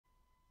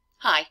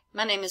Hi,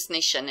 my name is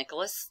Nisha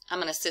Nicholas.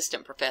 I'm an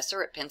assistant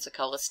professor at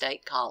Pensacola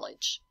State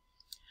College.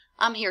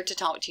 I'm here to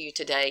talk to you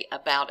today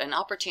about an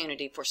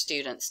opportunity for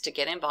students to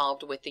get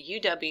involved with the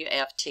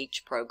UWF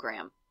Teach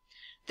program.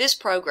 This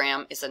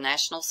program is a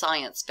National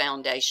Science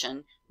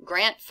Foundation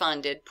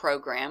grant-funded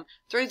program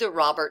through the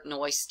Robert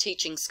NOYCE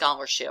Teaching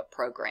Scholarship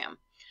Program.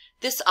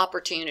 This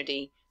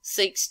opportunity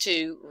seeks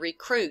to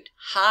recruit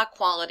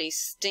high-quality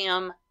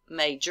STEM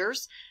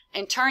majors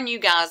and turn you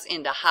guys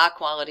into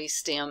high-quality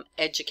STEM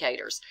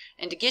educators,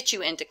 and to get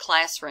you into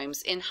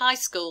classrooms in high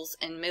schools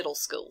and middle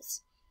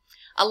schools.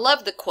 I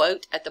love the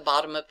quote at the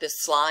bottom of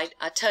this slide,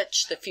 "I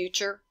touch the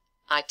future,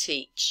 I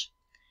teach."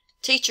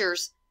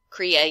 Teachers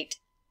create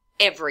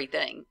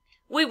everything.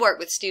 We work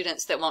with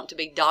students that want to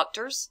be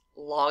doctors,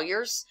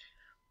 lawyers,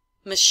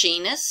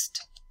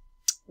 machinists,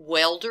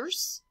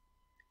 welders,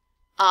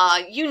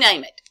 you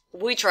name it,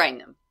 we train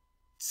them.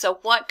 So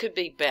what could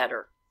be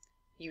better?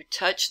 You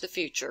touch the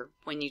future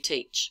when you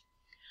teach.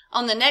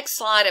 On the next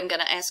slide, I'm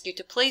going to ask you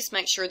to please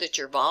make sure that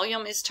your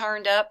volume is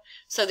turned up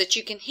so that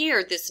you can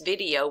hear this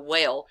video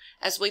well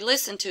as we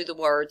listen to the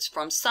words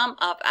from some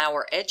of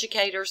our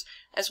educators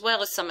as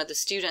well as some of the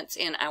students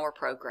in our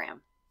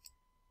program.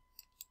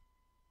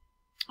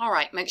 All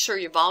right, make sure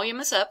your volume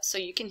is up so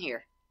you can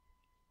hear.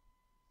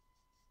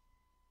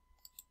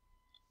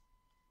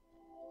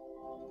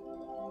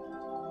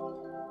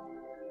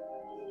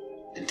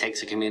 It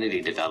takes a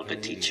community to develop a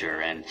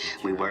teacher, and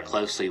we work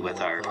closely with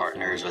our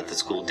partners, with the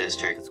school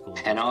district,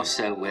 and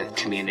also with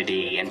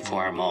community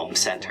informal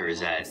centers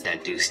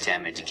that do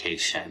STEM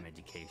education.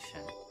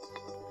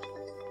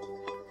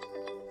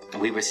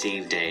 We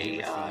received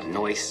a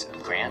NOYCE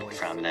grant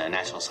from the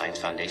National Science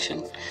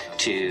Foundation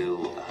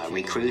to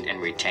recruit and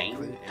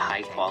retain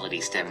high-quality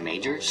STEM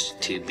majors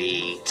to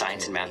be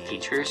science and math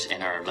teachers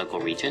in our local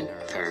region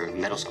for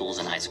middle schools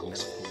and high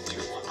schools.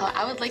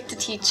 I would like to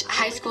teach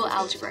high school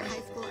algebra.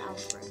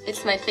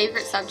 It's my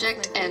favorite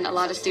subject, and a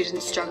lot of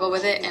students struggle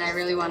with it, and I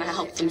really want to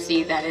help them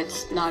see that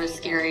it's not as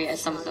scary as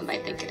some of them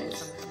might think it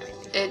is.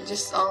 It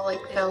just all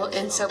fell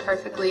in so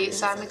perfectly,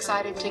 so I'm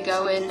excited to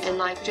go in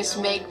and just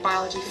make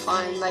biology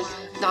fun,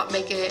 not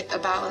make it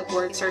about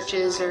word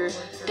searches or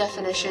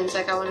definitions.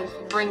 I want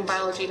to bring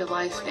biology to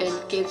life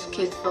and give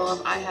kids the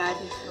love I had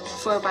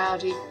for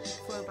biology.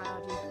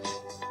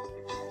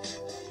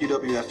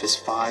 UWF has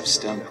 5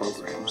 STEM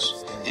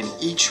programs, and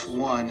each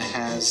one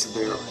has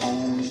their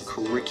own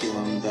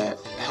curriculum that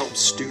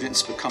helps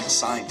students become a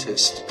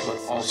scientist, but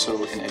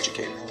also an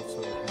educator.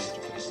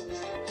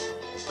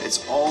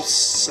 It's all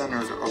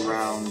centered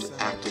around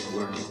active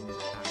learning.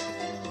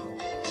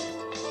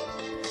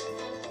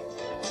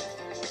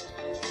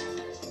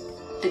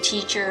 The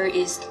teacher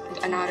is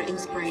another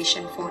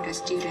inspiration for the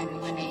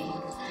student when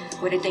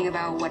they think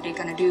about what they're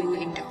going to do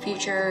in the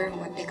future,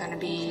 what they're going to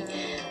be,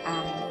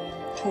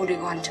 who they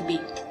want to be.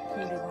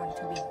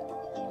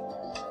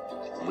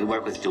 We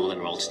work with dual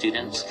enrolled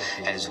students,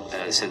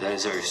 so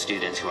those are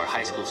students who are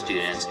high school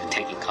students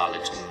taking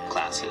college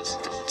classes,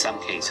 in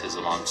some cases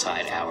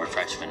alongside our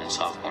freshmen and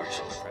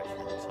sophomores.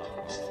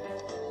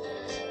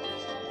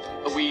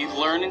 We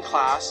learn in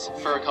class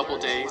for a couple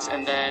days,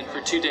 and then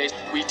for 2 days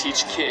we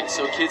teach kids.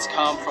 So kids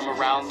come from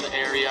around the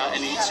area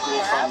and each school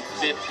from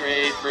 5th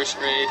grade, 1st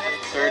grade,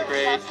 3rd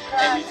grade,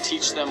 and we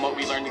teach them what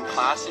we learned in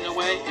class in a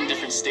way in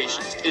different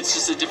stations. It's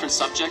just a different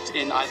subject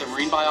in either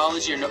marine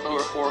biology or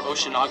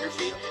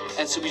oceanography,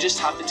 and so we just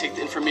have to take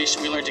the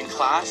information we learned in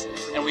class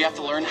and we have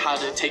to learn how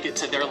to take it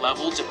to their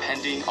level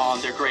depending on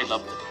their grade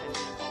level.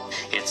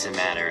 It's a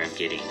matter of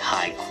getting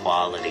high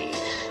quality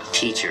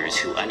teachers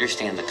who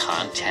understand the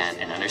content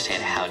and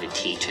understand how to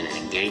teach in an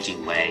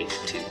engaging way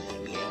to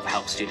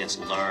help students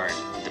learn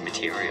the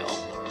material.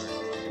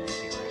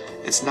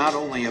 It's not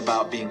only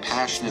about being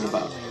passionate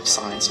about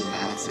science and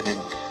math,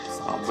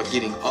 but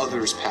getting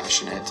others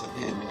passionate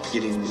and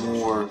getting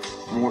more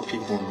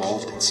people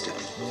involved in STEM.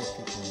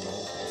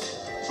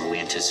 We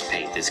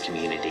anticipate this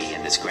community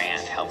and this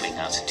grant helping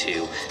us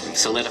to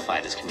solidify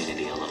this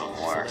community a little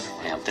more,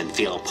 help them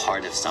feel a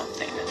part of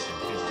something.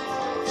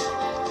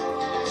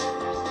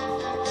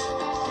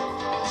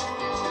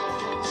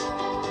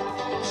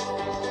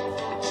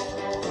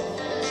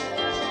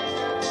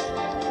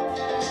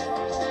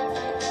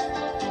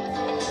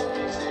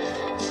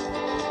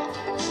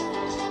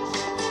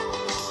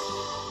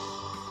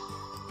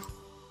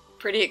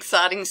 Pretty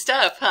exciting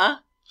stuff, huh?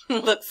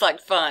 Looks like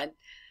fun.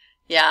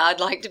 Yeah, I'd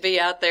like to be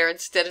out there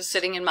instead of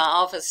sitting in my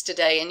office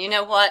today. And you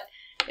know what?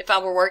 If I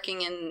were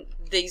working in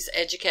these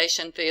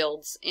education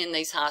fields, in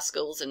these high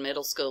schools and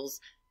middle schools,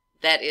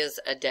 that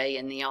is a day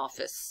in the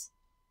office.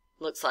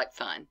 Looks like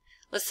fun.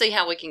 Let's see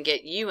how we can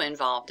get you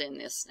involved in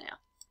this now.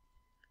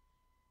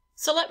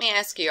 So let me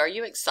ask you, are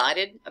you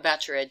excited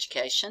about your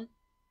education?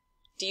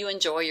 Do you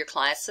enjoy your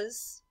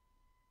classes?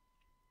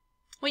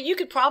 Well, you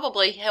could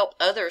probably help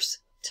others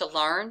to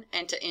learn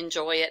and to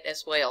enjoy it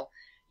as well.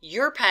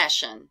 Your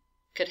passion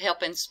could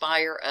help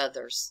inspire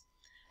others.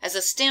 As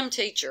a STEM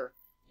teacher,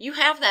 you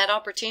have that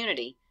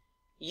opportunity.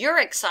 You're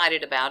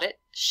excited about it.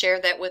 Share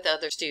that with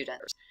other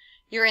students.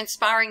 You're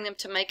inspiring them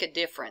to make a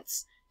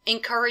difference,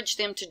 Encourage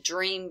them to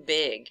dream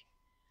big.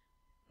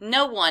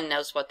 No one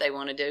knows what they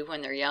want to do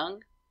when they're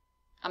young.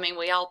 I mean,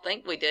 we all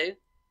think we do.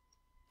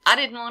 I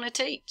didn't want to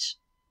teach.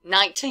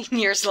 19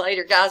 years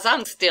later, guys,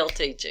 I'm still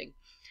teaching.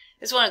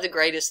 It's one of the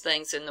greatest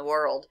things in the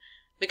world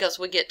because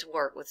we get to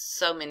work with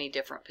so many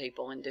different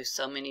people and do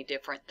so many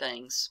different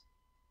things.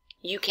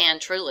 You can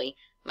truly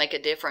make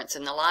a difference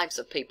in the lives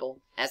of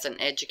people as an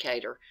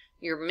educator.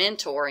 You're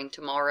mentoring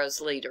tomorrow's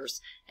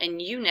leaders,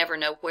 and you never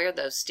know where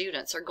those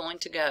students are going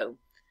to go.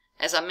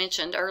 As I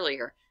mentioned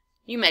earlier,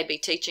 you may be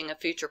teaching a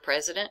future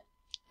president,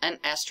 an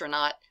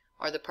astronaut,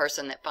 or the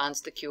person that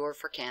finds the cure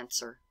for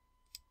cancer.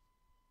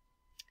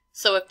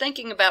 So if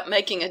thinking about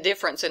making a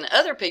difference in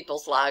other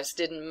people's lives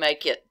didn't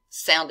make it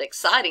sound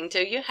exciting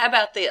to you, how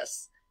about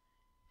this?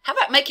 How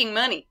about making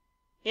money?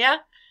 Yeah?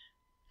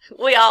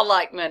 We all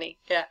like money.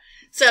 Yeah.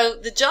 So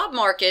the job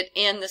market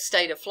in the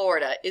state of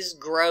Florida is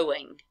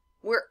growing.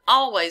 We're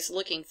always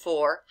looking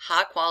for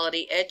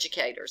high-quality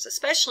educators,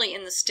 especially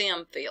in the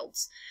STEM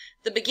fields.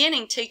 The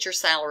beginning teacher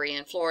salary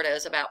in Florida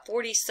is about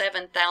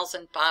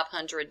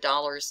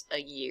 $47,500 a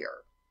year.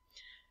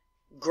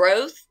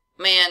 Growth,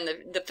 man,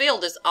 the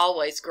field is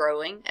always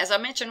growing. As I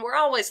mentioned, we're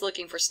always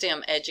looking for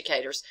STEM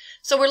educators.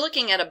 So we're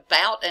looking at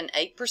about an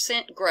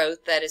 8%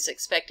 growth that is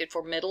expected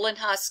for middle and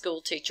high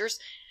school teachers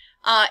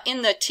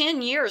in the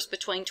 10 years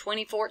between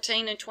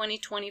 2014 and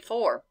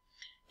 2024.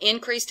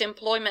 Increased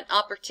employment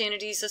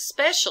opportunities,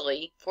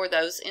 especially for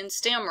those in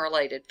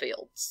STEM-related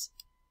fields.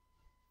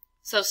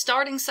 So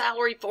starting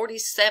salary,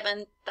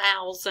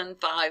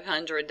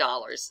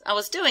 $47,500. I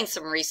was doing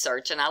some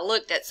research and I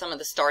looked at some of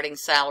the starting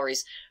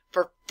salaries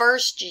for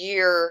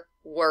first-year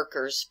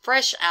workers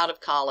fresh out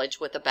of college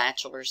with a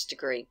bachelor's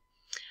degree.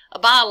 A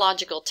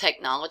biological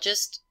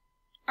technologist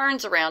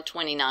earns around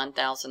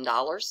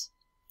 $29,000.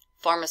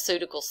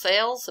 Pharmaceutical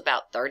sales,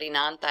 about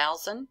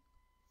 $39,000.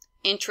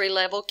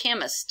 Entry-level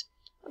chemist,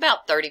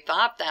 about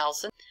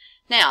 $35,000.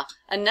 Now,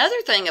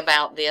 another thing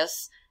about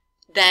this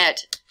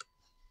that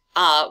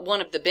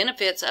one of the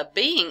benefits of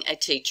being a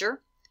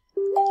teacher,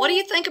 what do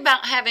you think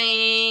about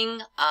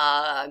having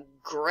a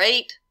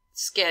great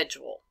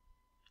schedule?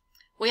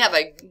 We have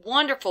a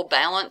wonderful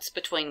balance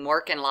between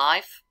work and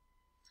life.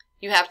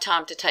 You have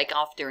time to take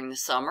off during the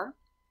summer.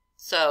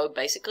 So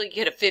basically you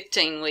get a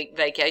 15-week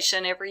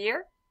vacation every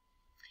year.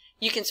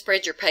 You can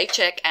spread your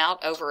paycheck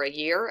out over a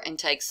year and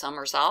take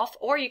summers off,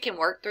 or you can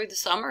work through the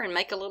summer and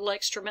make a little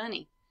extra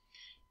money.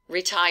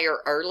 Retire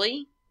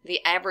early.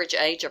 The average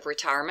age of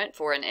retirement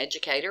for an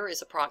educator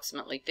is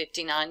approximately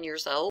 59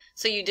 years old.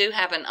 So you do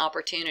have an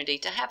opportunity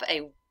to have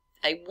a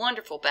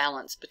wonderful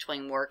balance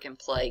between work and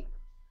play.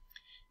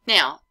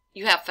 Now,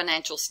 you have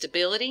financial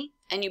stability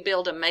and you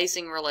build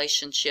amazing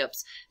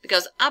relationships,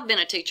 because I've been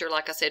a teacher,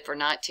 like I said, for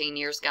 19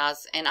 years,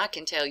 guys, and I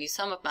can tell you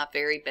some of my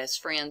very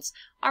best friends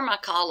are my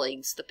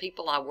colleagues, the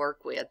people I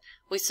work with.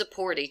 We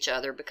support each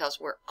other because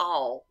we're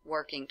all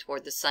working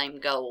toward the same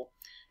goal,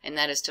 and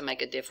that is to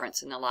make a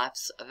difference in the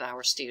lives of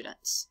our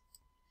students.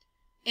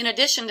 In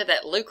addition to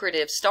that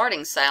lucrative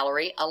starting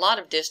salary, a lot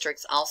of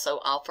districts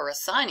also offer a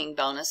signing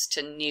bonus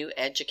to new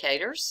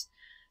educators,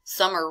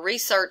 summer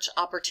research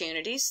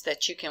opportunities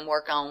that you can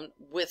work on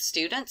with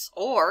students,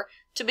 or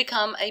to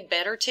become a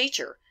better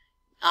teacher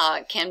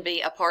can be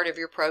a part of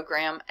your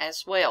program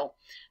as well.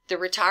 The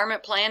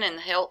retirement plan and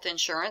the health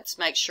insurance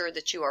make sure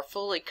that you are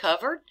fully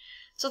covered.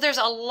 So there's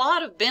a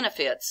lot of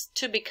benefits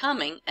to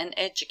becoming an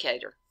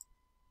educator.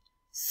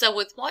 So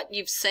with what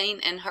you've seen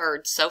and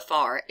heard so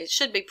far, it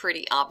should be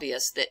pretty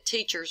obvious that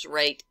teachers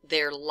rate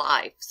their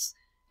lives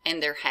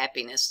and their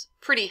happiness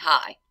pretty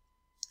high,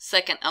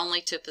 second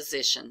only to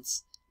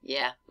physicians.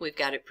 Yeah, we've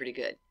got it pretty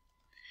good.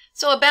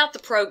 So about the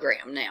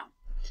program now.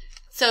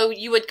 So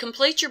you would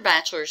complete your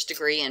bachelor's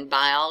degree in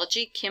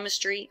biology,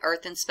 chemistry,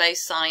 earth and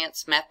space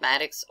science,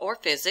 mathematics, or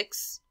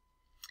physics,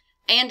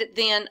 and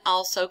then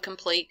also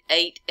complete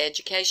 8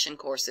 education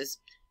courses,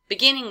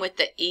 beginning with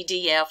the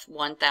EDF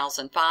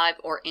 1005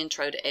 or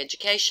Intro to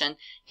Education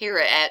here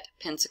at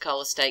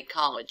Pensacola State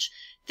College.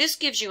 This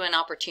gives you an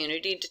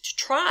opportunity to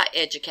try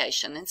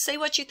education and see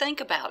what you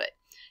think about it.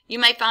 You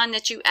may find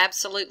that you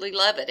absolutely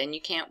love it and you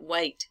can't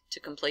wait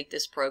to complete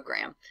this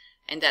program,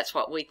 and that's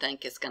what we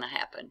think is going to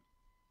happen.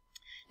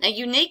 Now,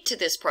 unique to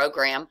this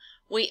program,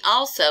 we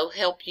also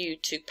help you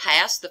to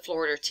pass the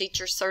Florida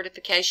Teacher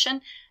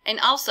Certification and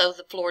also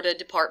the Florida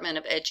Department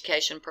of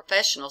Education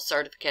Professional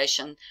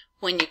Certification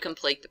when you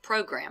complete the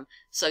program,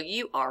 so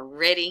you are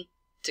ready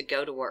to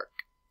go to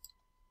work.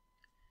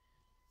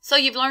 So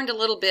you've learned a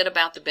little bit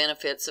about the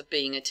benefits of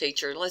being a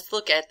teacher. Let's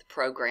look at the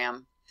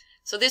program.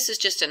 So this is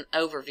just an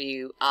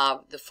overview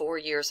of the 4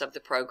 years of the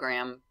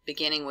program,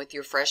 beginning with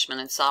your freshman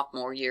and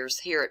sophomore years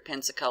here at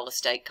Pensacola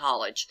State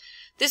College.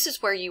 This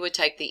is where you would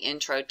take the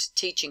Intro to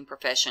Teaching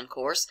Profession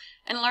course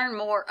and learn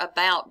more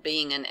about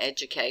being an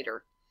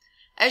educator.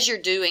 As you're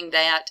doing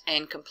that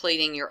and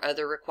completing your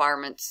other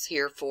requirements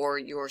here for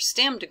your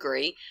STEM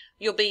degree,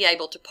 you'll be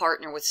able to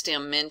partner with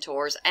STEM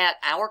mentors at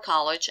our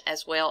college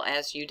as well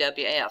as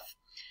UWF.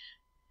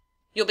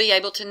 You'll be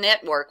able to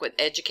network with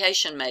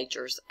education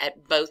majors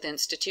at both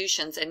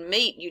institutions and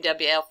meet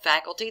UWF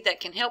faculty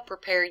that can help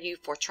prepare you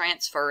for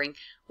transferring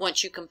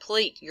once you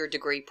complete your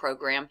degree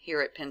program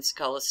here at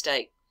Pensacola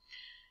State.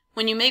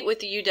 When you meet with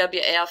the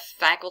UWF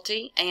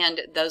faculty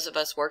and those of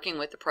us working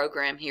with the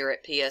program here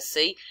at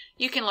PSC,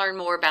 you can learn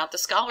more about the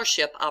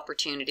scholarship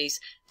opportunities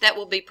that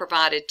will be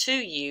provided to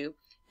you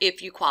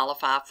if you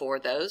qualify for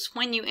those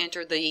when you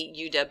enter the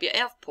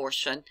UWF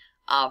portion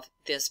of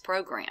this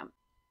program.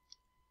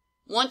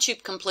 Once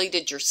you've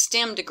completed your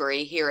STEM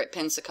degree here at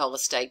Pensacola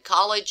State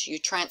College, you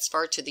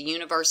transfer to the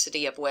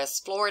University of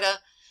West Florida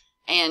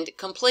and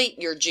complete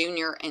your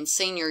junior and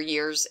senior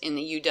years in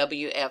the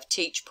UWF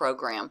Teach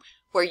program,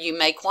 where you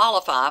may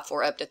qualify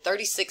for up to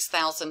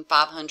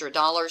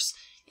 $36,500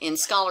 in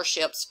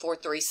scholarships for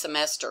 3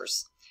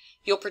 semesters.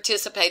 You'll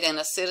participate in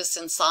a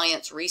citizen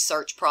science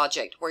research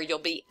project where you'll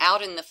be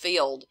out in the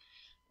field,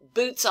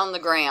 boots on the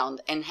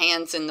ground and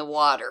hands in the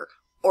water,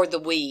 or the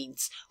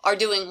weeds, or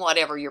doing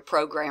whatever your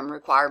program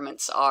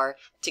requirements are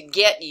to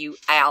get you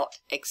out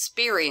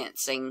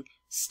experiencing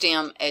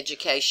STEM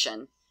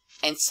education,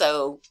 and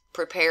so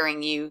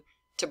preparing you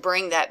to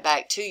bring that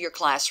back to your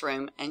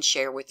classroom and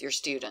share with your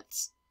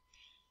students.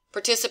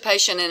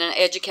 Participation in an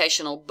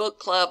educational book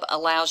club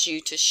allows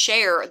you to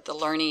share the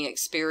learning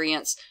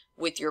experience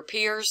with your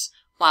peers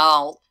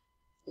while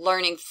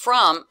learning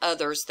from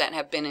others that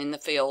have been in the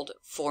field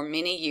for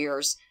many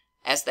years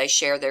as they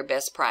share their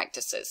best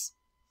practices.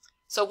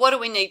 So what do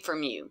we need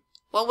from you?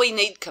 Well, we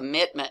need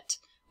commitment.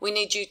 We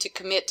need you to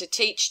commit to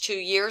teach 2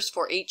 years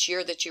for each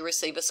year that you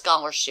receive a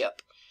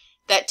scholarship.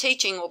 That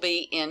teaching will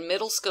be in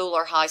middle school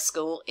or high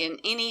school in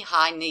any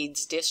high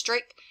needs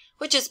district,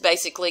 which is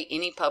basically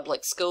any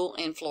public school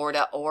in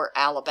Florida or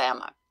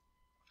Alabama.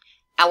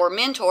 Our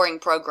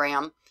mentoring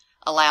program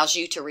allows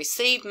you to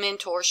receive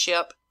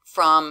mentorship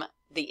from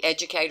the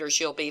educators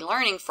you'll be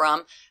learning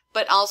from,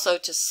 but also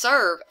to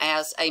serve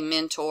as a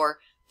mentor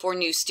for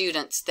new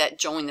students that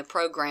join the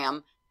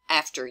program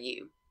after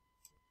you.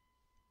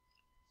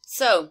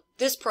 So,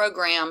 this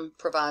program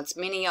provides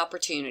many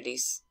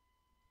opportunities.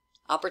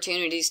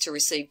 Opportunities to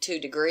receive 2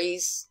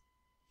 degrees,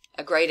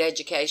 a great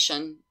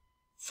education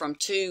from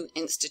 2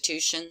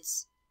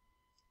 institutions,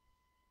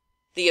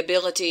 the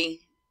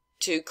ability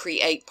to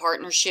create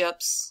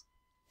partnerships,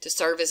 to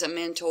serve as a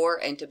mentor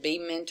and to be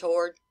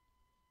mentored,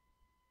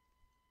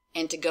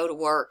 and to go to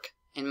work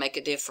and make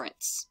a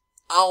difference,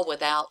 all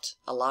without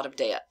a lot of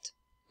debt.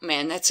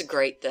 Man, that's a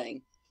great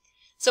thing.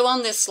 So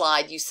on this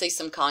slide, you see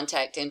some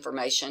contact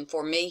information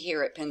for me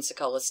here at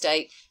Pensacola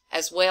State,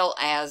 as well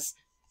as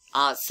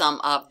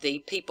some of the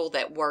people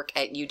that work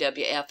at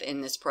UWF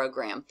in this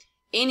program.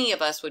 Any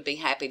of us would be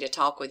happy to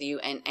talk with you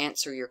and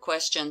answer your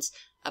questions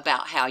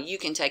about how you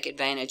can take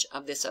advantage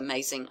of this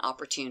amazing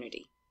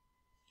opportunity.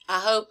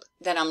 I hope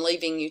that I'm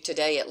leaving you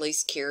today at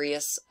least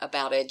curious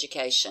about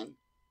education.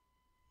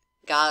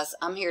 Guys,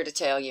 I'm here to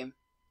tell you,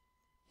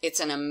 it's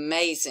an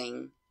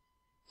amazing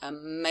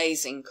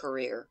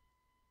career.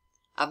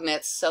 I've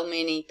met so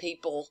many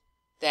people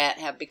that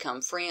have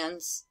become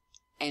friends,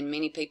 and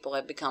many people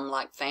have become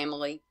like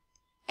family,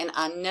 and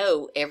I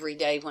know every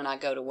day when I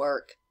go to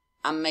work,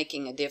 I'm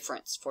making a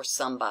difference for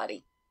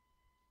somebody.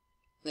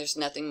 There's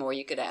nothing more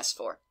you could ask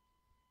for.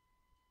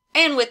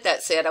 And with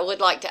that said, I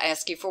would like to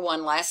ask you for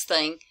one last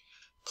thing.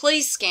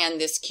 Please scan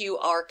this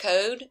QR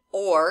code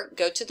or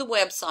go to the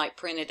website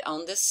printed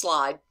on this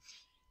slide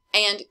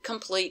and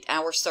complete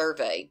our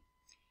survey.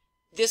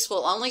 This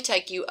will only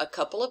take you a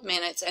couple of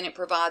minutes, and it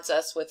provides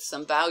us with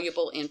some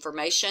valuable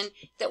information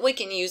that we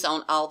can use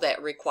on all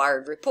that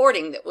required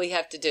reporting that we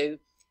have to do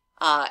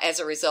as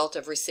a result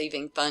of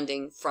receiving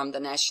funding from the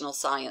National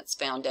Science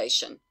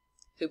Foundation,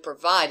 who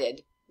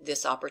provided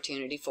this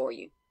opportunity for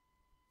you.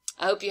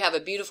 I hope you have a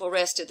beautiful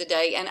rest of the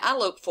day, and I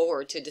look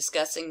forward to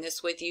discussing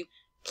this with you.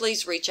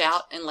 Please reach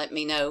out and let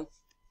me know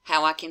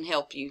how I can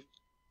help you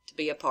to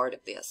be a part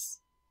of this.